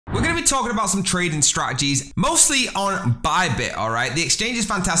be talking about some trading strategies, mostly on Bybit, all right? The exchange is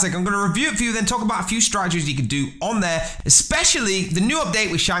fantastic. I'm going to review it for you, then talk about a few strategies you can do on there, especially the new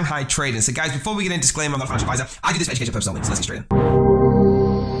update with Shanghai trading. So guys, before we get into disclaimer, I'm not a financial advisor. I do this for education purposes only, so let's get straight in.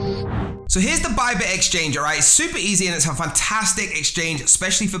 So here's the Bybit exchange, all right? It's super easy and it's a fantastic exchange,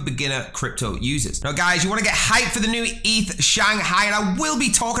 especially for beginner crypto users. Now guys, you wanna get hyped for the new ETH Shanghai, and I will be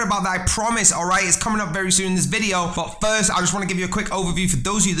talking about that, I promise, all right? It's coming up very soon in this video, but first, I just wanna give you a quick overview for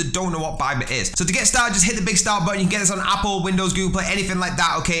those of you that don't know what Bybit is. So to get started, just hit the big start button. You can get this on Apple, Windows, Google Play, anything like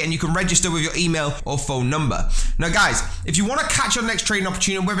that, okay? And you can register with your email or phone number. Now guys, if you wanna catch your next trading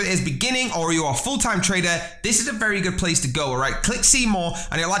opportunity, whether it is beginning or you are a full-time trader, this is a very good place to go, all right? Click see more,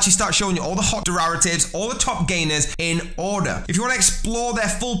 and it'll actually start showing you all the hot derivatives, all the top gainers in order. If you want to explore their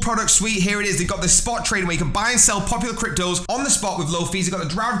full product suite, here it is. They've got the spot trading where you can buy and sell popular cryptos on the spot with low fees. They've got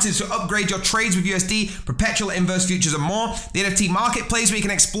the derivatives to upgrade your trades with USD, perpetual inverse futures and more. The NFT marketplace where you can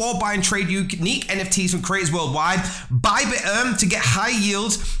explore, buy and trade unique NFTs from creators worldwide. Bybit to get high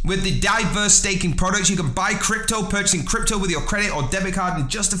yields with the diverse staking products. You can buy crypto, purchasing crypto with your credit or debit card in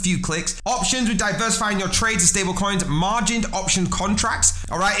just a few clicks. Options with diversifying your trades to stable coins, margined option contracts.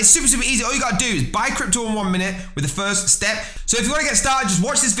 All right, it's super easy. All you got to do is buy crypto in 1 minute with the first step. So if you want to get started, just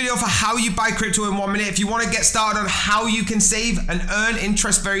watch this video for how you buy crypto in 1 minute. If you want to get started on how you can save and earn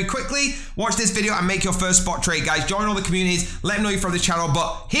interest very quickly, watch this video and make your first spot trade, guys. Join all the communities, let them know you're from the channel.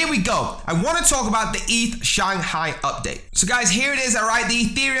 But here we go. I want to talk about the ETH Shanghai update. So guys, here it is, all right, the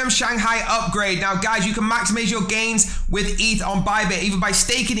Ethereum Shanghai upgrade. Now guys, you can maximize your gains with ETH on Bybit, either by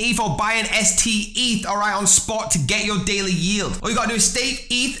staking ETH or buying ST ETH, all right, on spot to get your daily yield. All you got to do is stake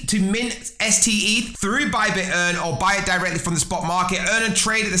ETH to mint ST ETH through Bybit Earn, or buy it directly from the spot market. Earn and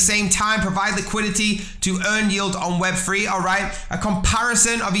trade at the same time, provide liquidity to earn yield on Web3, all right? A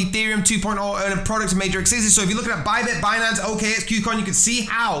comparison of Ethereum 2.0 earning products and major exchanges. So if you're looking at Bybit, Binance, OKX, KuCoin, you can see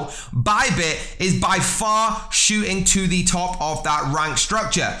how Bybit is by far shooting to the top of that rank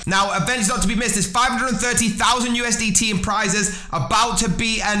structure. Now, events not to be missed. There's 530,000 USDT in prizes about to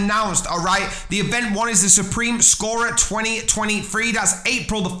be announced, all right? The event one is the Supreme Scorer 2023. That's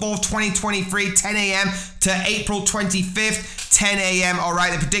April the 4th, 2023, 10 a.m. to April 25th, 10 a.m. All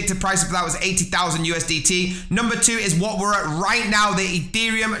right, the predicted price for that was 80,000 USDT. Number two is what we're at right now, the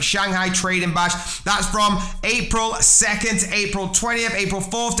Ethereum Shanghai Trading Bash. That's from April 2nd to April 20th, April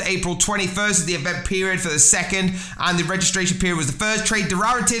 4th to April 21st is the event period for the second, and the registration period was the first. Trade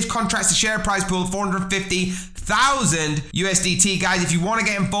derivatives, contracts to share price pool, 450,000 USDT. Guys, if you want to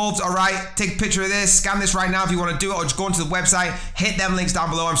get involved, all right, take a picture of this, scan this right now if you want to do it, or just go into the website, hit them links down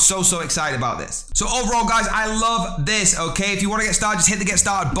below. I'm so excited about this. So overall, guys, I love this, okay? If you want to get started, just hit the get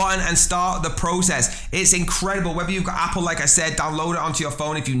started button and start the process. It's incredible. Whether you've got Apple, like I said, download it onto your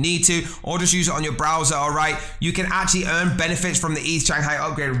phone if you need to, or just use it on your browser, all right? You can actually earn benefits from the ETH Shanghai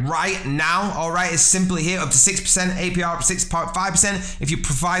upgrade right now, all right? It's simply here, up to 6% APR, up to 6.5% if you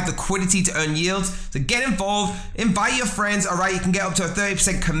provide liquidity to earn yields. So get involved, invite your friends, all right? You can get up to a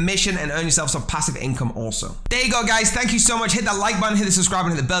 30% commission and earn yourself some passive income also. There you go, guys. Thank you so much. Hit that like button, hit the subscribe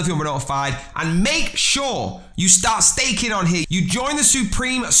button, hit the bell if you want to be notified, and make sure you start staking on here. You join the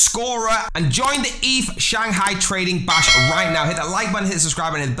Supreme Scorer and join the ETH Shanghai Trading Bash right now. Hit that like button, hit the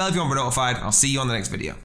subscribe button, hit the bell if you want to be notified. I'll see you on the next video.